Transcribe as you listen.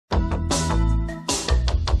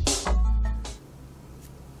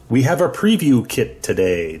We have a preview kit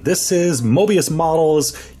today. This is Moebius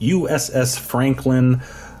Models USS Franklin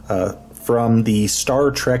from the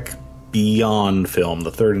Star Trek Beyond film,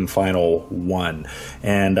 the third and final one.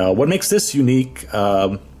 And what makes this unique,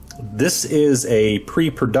 this is a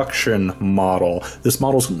pre-production model. This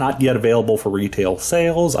model's not yet available for retail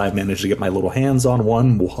sales. I managed to get my little hands on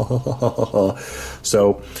one.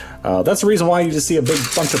 So that's the reason why you just see a big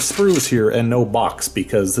bunch of sprues here and no box,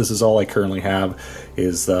 because this is all I currently have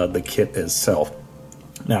is the kit itself.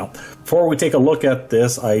 Now, before we take a look at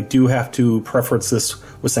this, I do have to preference this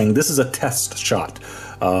with saying this is a test shot.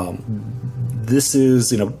 This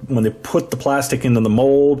is, when they put the plastic into the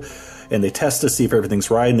mold, and they test to see if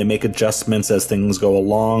everything's right, and they make adjustments as things go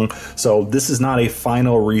along. So this is not a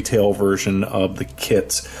final retail version of the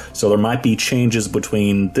kit. So there might be changes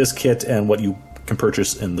between this kit and what you can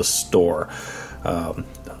purchase in the store.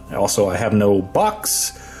 Also, I have no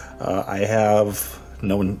box. I have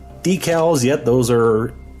no decals yet. Those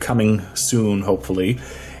are coming soon, hopefully.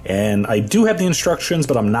 And I do have the instructions,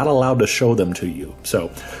 but I'm not allowed to show them to you.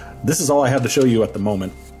 So this is all I have to show you at the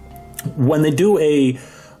moment. When they do a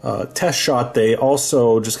test shot, they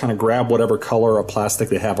also just kind of grab whatever color of plastic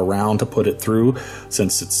they have around to put it through,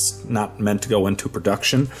 since it's not meant to go into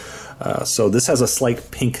production. So this has a slight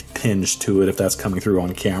pink tinge to it, if that's coming through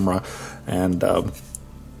on camera. And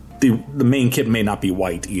the main kit may not be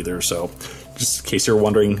white either, so just in case you're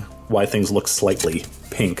wondering why things look slightly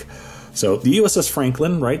pink. So the USS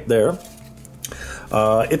Franklin right there.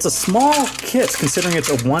 It's a small kit considering it's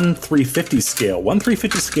a 1/350 scale.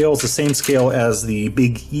 1/350 scale is the same scale as the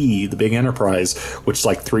Big E, the Big Enterprise, which is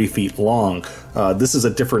like 3 feet long. This is a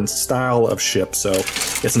different style of ship, so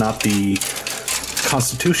it's not the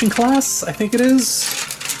Constitution class, I think it is.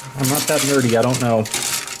 I'm not that nerdy, I don't know.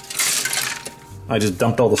 I just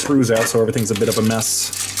dumped all the screws out, so everything's a bit of a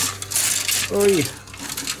mess. Oy.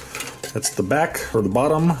 That's the back, or the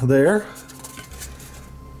bottom there.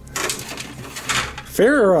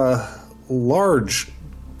 Fair large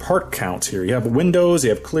part counts here. You have windows, you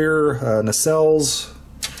have clear nacelles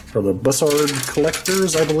for the Bussard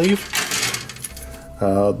collectors, I believe.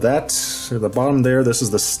 That's the bottom there. This is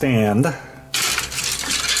the stand.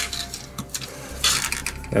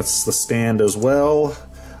 That's the stand as well.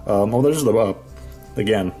 Oh, there's the,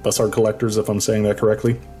 again, Bussard collectors, if I'm saying that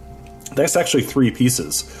correctly. That's actually 3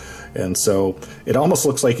 pieces. And so it almost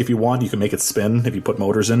looks like if you want, you can make it spin if you put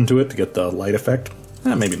motors into it to get the light effect.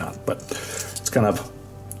 Maybe not, but it's kind of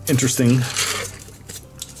interesting.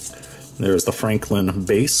 There's the Franklin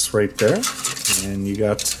base right there. And you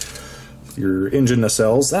got your engine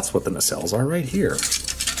nacelles. That's what the nacelles are right here.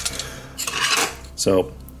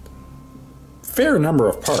 So, fair number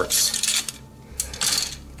of parts.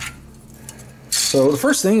 So the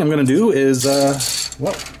first thing I'm going to do is,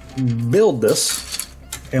 build this.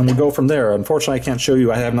 And we'll go from there. Unfortunately, I can't show you.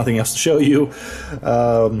 I have nothing else to show you.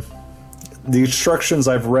 The instructions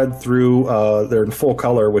I've read through, they're in full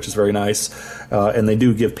color, which is very nice. And they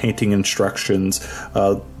do give painting instructions.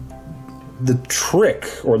 The trick,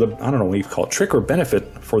 or I don't know what you call it, trick or benefit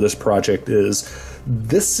for this project is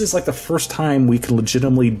this is like the first time we can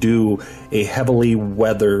legitimately do a heavily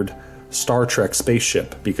weathered Star Trek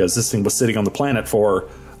spaceship, because this thing was sitting on the planet for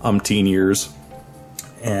umpteen years.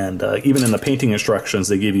 And even in the painting instructions,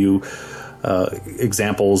 they give you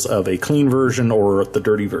examples of a clean version or the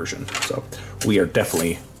dirty version. So we are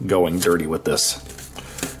definitely going dirty with this.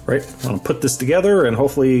 Right, I'm going to put this together, and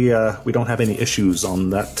hopefully we don't have any issues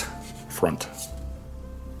on that front.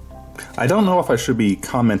 I don't know if I should be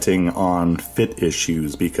commenting on fit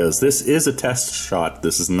issues, because this is a test shot.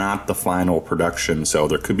 This is not the final production, so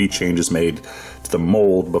there could be changes made to the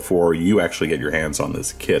mold before you actually get your hands on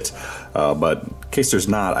this kit. But in case there's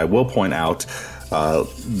not, I will point out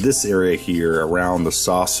this area here around the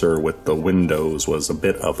saucer with the windows was a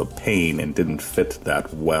bit of a pain and didn't fit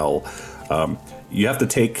that well. You have to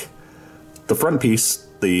take the front piece,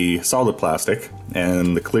 the solid plastic,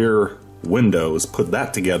 and the clear windows, put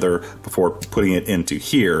that together before putting it into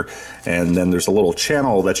here, and then there's a little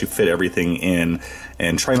channel that you fit everything in,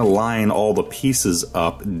 and trying to line all the pieces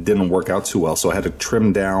up didn't work out too well, so I had to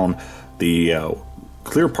trim down the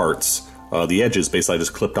clear parts, the edges. Basically I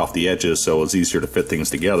just clipped off the edges so it was easier to fit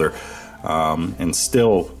things together, and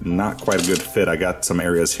still not quite a good fit. I got some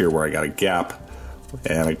areas here where I got a gap,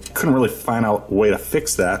 and I couldn't really find out a way to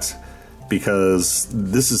fix that, because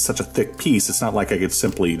this is such a thick piece. It's not like I could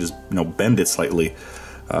simply just bend it slightly,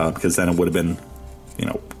 because then it would have been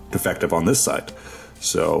defective on this side.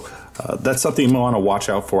 So that's something you want to watch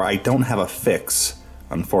out for. I don't have a fix,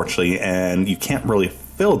 unfortunately, and you can't really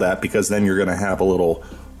fill that, because then you're going to have a little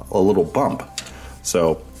bump.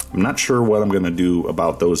 So I'm not sure what I'm going to do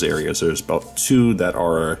about those areas. There's about 2 that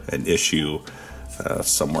are an issue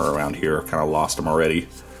somewhere around here. Kind of lost them already.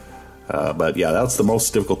 But yeah, that's the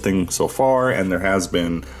most difficult thing so far, and there has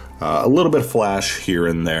been a little bit of flash here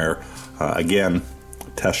and there. Again,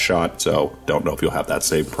 test shot, so don't know if you'll have that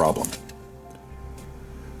same problem.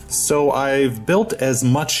 So I've built as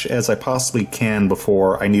much as I possibly can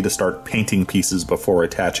before I need to start painting pieces before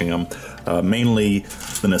attaching them. Mainly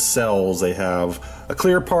the nacelles, they have a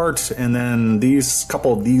clear part, and then these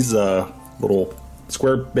couple of these little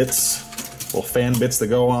square bits, little fan bits that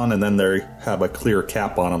go on, and then they have a clear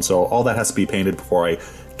cap on them. So all that has to be painted before I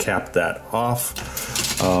cap that off.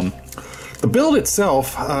 The build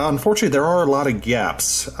itself, unfortunately, there are a lot of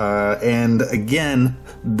gaps, and again,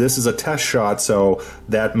 this is a test shot, so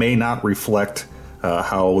that may not reflect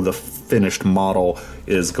how the finished model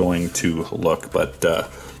is going to look, but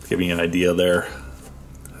giving you an idea there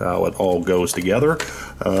how it all goes together.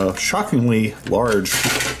 Shockingly large,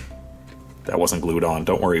 that wasn't glued on,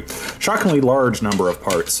 don't worry. Shockingly large number of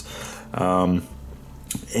parts.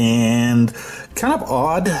 And kind of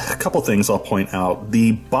odd, a couple things I'll point out.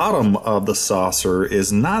 The bottom of the saucer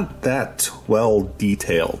is not that well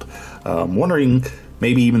detailed. I'm wondering,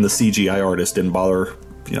 maybe even the CGI artist didn't bother,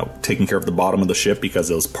 you know, taking care of the bottom of the ship because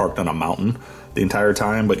it was parked on a mountain the entire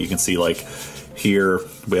time. But you can see, like, here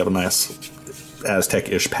we have a nice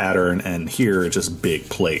Aztec-ish pattern, and here just big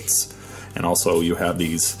plates. And also you have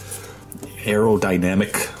these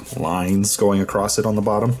aerodynamic lines going across it on the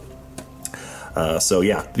bottom. So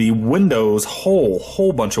yeah, the windows,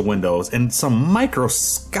 whole bunch of windows, and some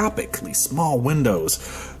microscopically small windows.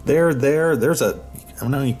 There's a, I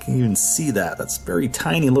don't know, you can even see that. That's very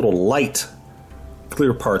tiny little light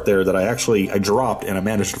clear part there that I dropped and I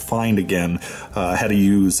managed to find again. I had to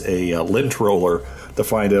use a lint roller to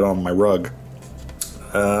find it on my rug.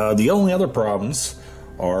 The only other problems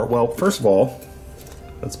are, well, first of all,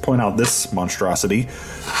 let's point out this monstrosity.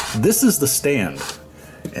 This is the stand.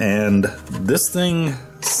 And this thing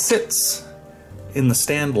sits in the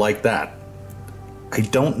stand like that. I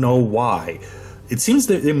don't know why. It seems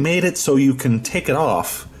that they made it so you can take it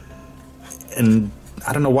off, and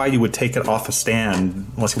I don't know why you would take it off a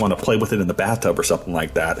stand unless you want to play with it in the bathtub or something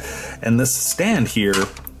like that. And this stand here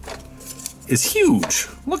is huge.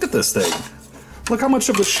 Look at this thing. Look how much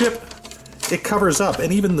of the ship it covers up,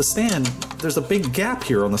 and even the stand, there's a big gap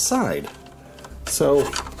here on the side. So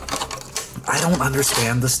I don't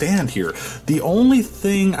understand the stand here. The only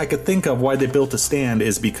thing I could think of why they built a stand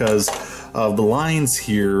is because of the lines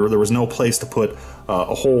here. There was no place to put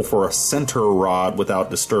a hole for a center rod without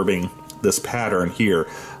disturbing this pattern here.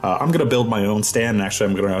 I'm going to build my own stand, and actually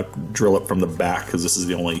I'm going to drill it from the back because this is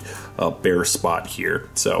the only bare spot here.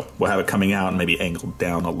 So we'll have it coming out and maybe angled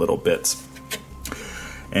down a little bit.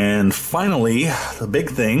 And finally, the big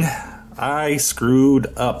thing, I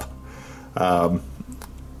screwed up.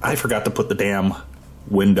 I forgot to put the damn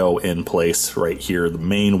window in place right here, the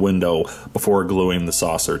main window, before gluing the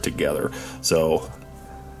saucer together. So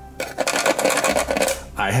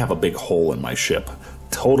I have a big hole in my ship.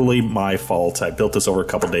 Totally my fault. I built this over a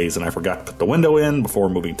couple days and I forgot to put the window in before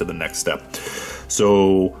moving to the next step.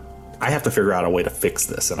 So I have to figure out a way to fix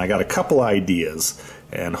this, and I got a couple ideas,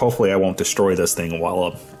 and hopefully I won't destroy this thing while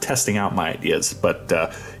I'm testing out my ideas. But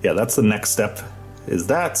yeah, that's the next step, is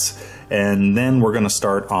that. And then we're going to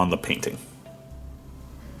start on the painting.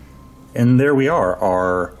 And there we are.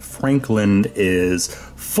 Our Franklin is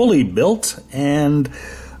fully built, and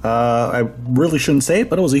I really shouldn't say it,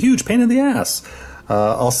 but it was a huge pain in the ass.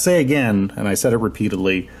 I'll say again, and I said it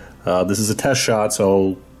repeatedly, this is a test shot,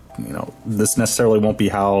 so you know this necessarily won't be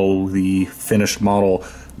how the finished model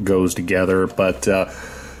goes together. But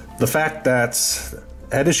the fact that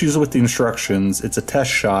I had issues with the instructions, it's a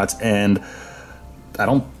test shot, and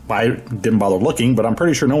I didn't bother looking, but I'm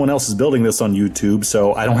pretty sure no one else is building this on YouTube,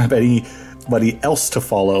 so I don't have anybody else to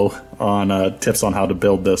follow on tips on how to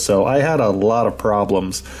build this. So I had a lot of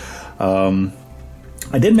problems.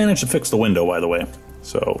 I did manage to fix the window, by the way,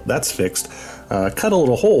 so that's fixed. Cut a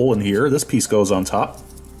little hole in here. This piece goes on top.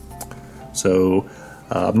 So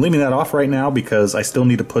I'm leaving that off right now because I still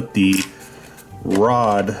need to put the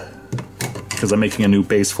rod, because I'm making a new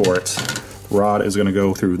base for it. Rod is going to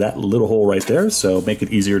go through that little hole right there, so make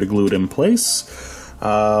it easier to glue it in place.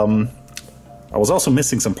 I was also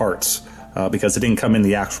missing some parts because it didn't come in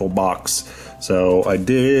the actual box. So I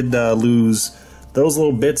did lose those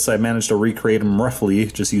little bits. I managed to recreate them roughly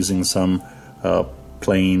just using some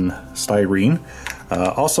plain styrene.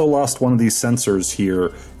 Also lost one of these sensors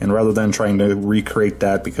here, and rather than trying to recreate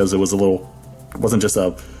that because it wasn't just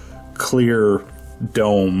a clear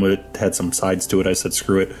dome, it had some sides to it, I said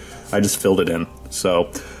screw it. I just filled it in. So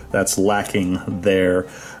that's lacking there.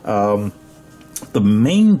 The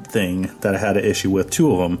main thing that I had an issue with,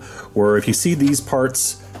 two of them, were if you see these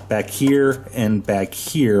parts back here and back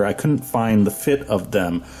here, I couldn't find the fit of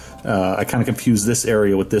them. I kind of confused this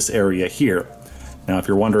area with this area here. Now, if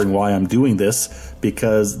you're wondering why I'm doing this,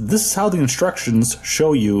 because this is how the instructions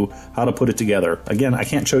show you how to put it together. Again, I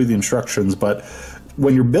can't show you the instructions, but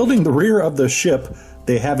when you're building the rear of the ship,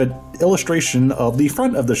 they have an illustration of the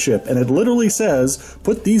front of the ship, and it literally says,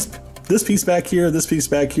 put this piece back here, this piece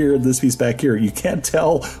back here, this piece back here. You can't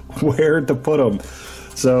tell where to put them.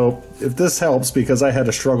 So if this helps, because I had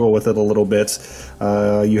to struggle with it a little bit,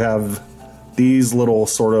 you have these little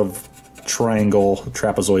sort of triangle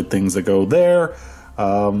trapezoid things that go there.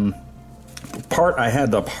 Part I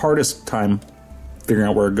had the hardest time figuring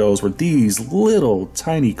out where it goes were these little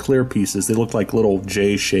tiny clear pieces. They look like little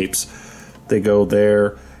J shapes. They go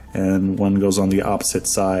there, and one goes on the opposite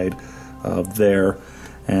side of there.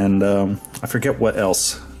 And I forget what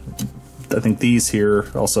else. I think these here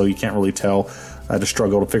also, you can't really tell. I had to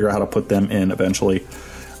struggle to figure out how to put them in eventually.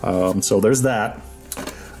 So there's that.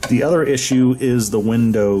 The other issue is the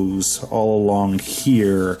windows all along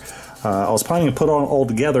here. I was planning to put on all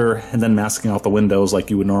together and then masking out the windows like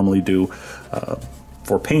you would normally do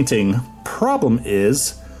for painting. Problem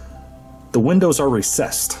is, the windows are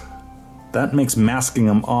recessed. That makes masking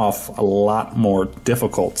them off a lot more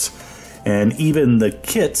difficult. And even the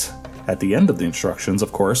kit, at the end of the instructions,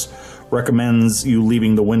 of course, recommends you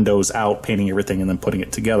leaving the windows out, painting everything, and then putting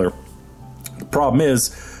it together. The problem is,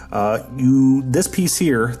 this piece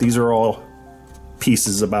here, these are all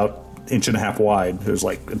pieces about 1.5 inches wide. There's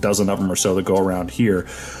like a dozen of them or so that go around here.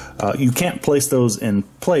 You can't place those in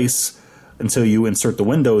place until you insert the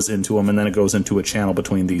windows into them, and then it goes into a channel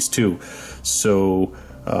between these two. So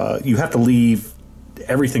you have to leave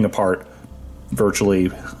everything apart virtually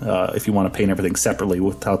if you want to paint everything separately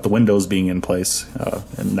without the windows being in place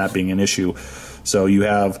and that being an issue. So you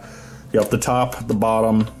have the top, the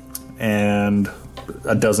bottom, and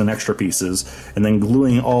a dozen extra pieces, and then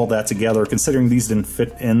gluing all that together, considering these didn't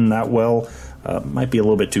fit in that well, might be a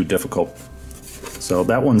little bit too difficult. So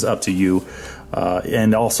that one's up to you.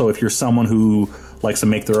 And also, if you're someone who likes to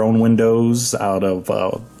make their own windows out of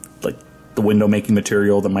like the window making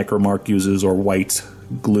material that Micromark uses, or white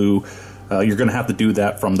glue, you're going to have to do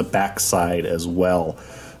that from the back side as well.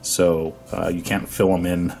 So you can't fill them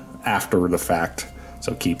in after the fact.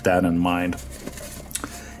 So keep that in mind.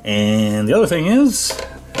 And the other thing is,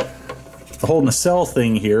 the whole nacelle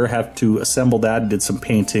thing here, have to assemble that. Did some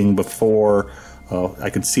painting before I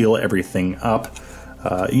could seal everything up.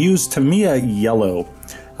 Use Tamiya yellow.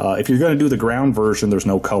 If you're going to do the ground version, there's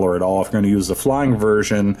no color at all. If you're going to use the flying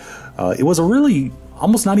version, it was a really,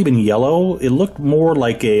 almost not even yellow. It looked more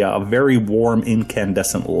like a very warm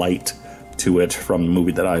incandescent light to it from the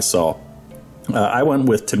movie that I saw. I went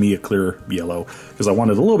with Tamiya clear yellow because I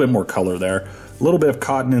wanted a little bit more color there. A little bit of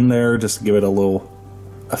cotton in there just to give it a little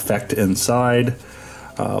effect inside.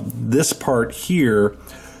 This part here,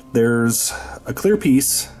 there's a clear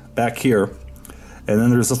piece back here, and then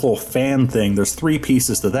there's this little fan thing. There's 3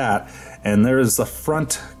 pieces to that, and there's a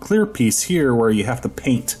front clear piece here where you have to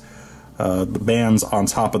paint the bands on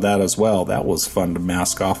top of that as well. That was fun to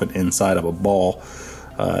mask off an inside of a ball.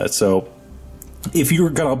 So if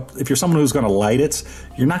you're someone who's gonna light it,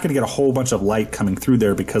 you're not gonna get a whole bunch of light coming through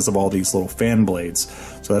there because of all these little fan blades.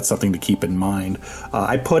 So that's something to keep in mind.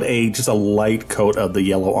 I put just a light coat of the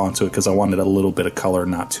yellow onto it because I wanted a little bit of color,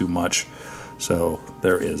 not too much. So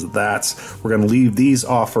there is that. We're gonna leave these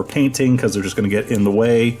off for painting because they're just gonna get in the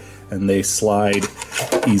way and they slide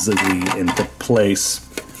easily into place.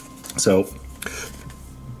 So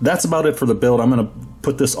that's about it for the build. I'm gonna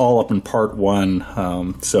put this all up in part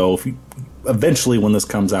 1. So if eventually when this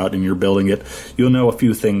comes out and you're building it, you'll know a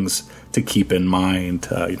few things to keep in mind.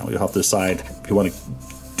 You'll have to decide if you want to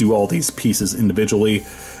do all these pieces individually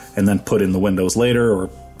and then put in the windows later, or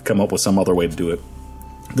come up with some other way to do it.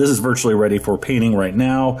 This is virtually ready for painting right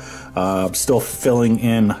now. Still filling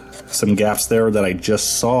in some gaps there that I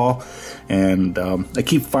just saw, and I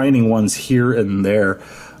keep finding ones here and there.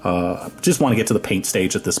 Just want to get to the paint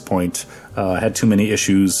stage at this point. I had too many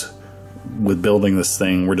issues with building this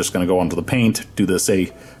thing. We're just going to go on to the paint, do this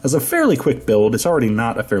as a fairly quick build. It's already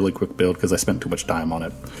not a fairly quick build because I spent too much time on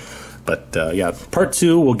it. But yeah, part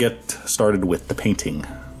 2, we'll get started with the painting.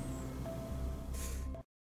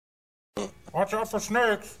 Watch out for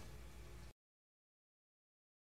snakes!